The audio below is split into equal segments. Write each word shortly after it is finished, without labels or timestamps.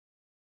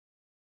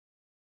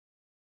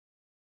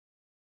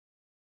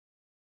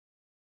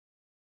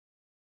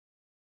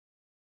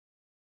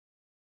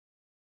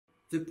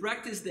The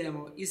practice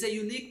demo is a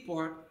unique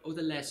part of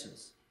the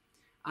lessons.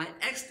 I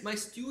asked my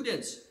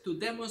students to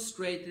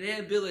demonstrate their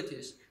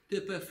abilities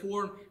to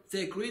perform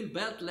their green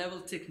belt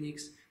level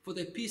techniques for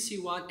the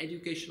PC1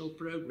 educational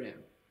program.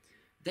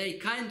 They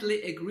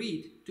kindly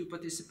agreed to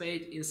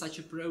participate in such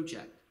a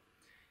project.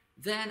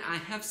 Then I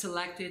have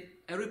selected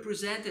a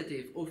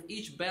representative of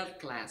each belt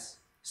class,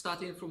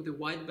 starting from the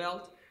white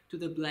belt to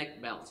the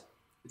black belt,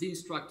 the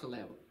instructor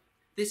level.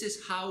 This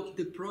is how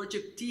the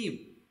project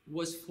team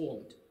was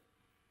formed.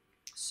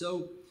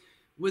 So,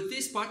 with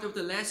this part of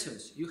the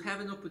lessons, you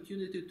have an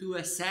opportunity to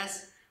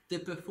assess the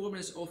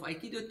performance of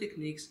Aikido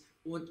techniques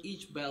on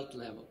each belt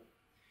level.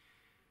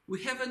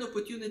 We have an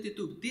opportunity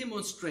to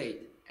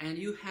demonstrate, and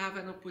you have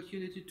an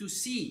opportunity to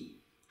see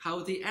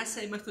how the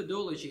SAA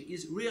methodology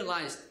is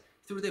realized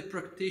through the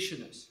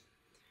practitioners,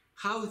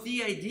 how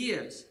the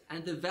ideas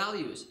and the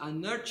values are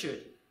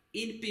nurtured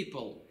in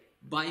people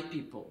by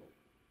people.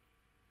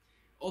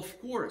 Of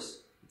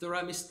course, there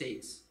are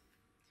mistakes.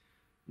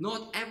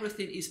 Not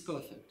everything is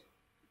perfect,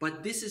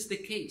 but this is the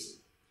case.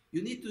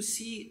 You need to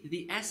see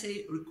the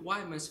SAA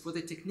requirements for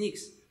the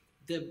techniques,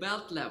 the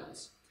belt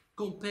levels,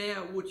 compare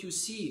what you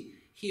see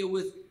here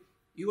with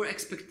your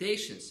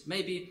expectations,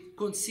 maybe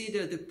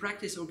consider the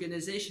practice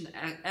organization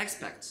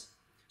aspects.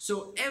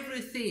 So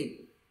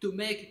everything to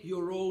make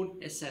your own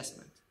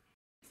assessment.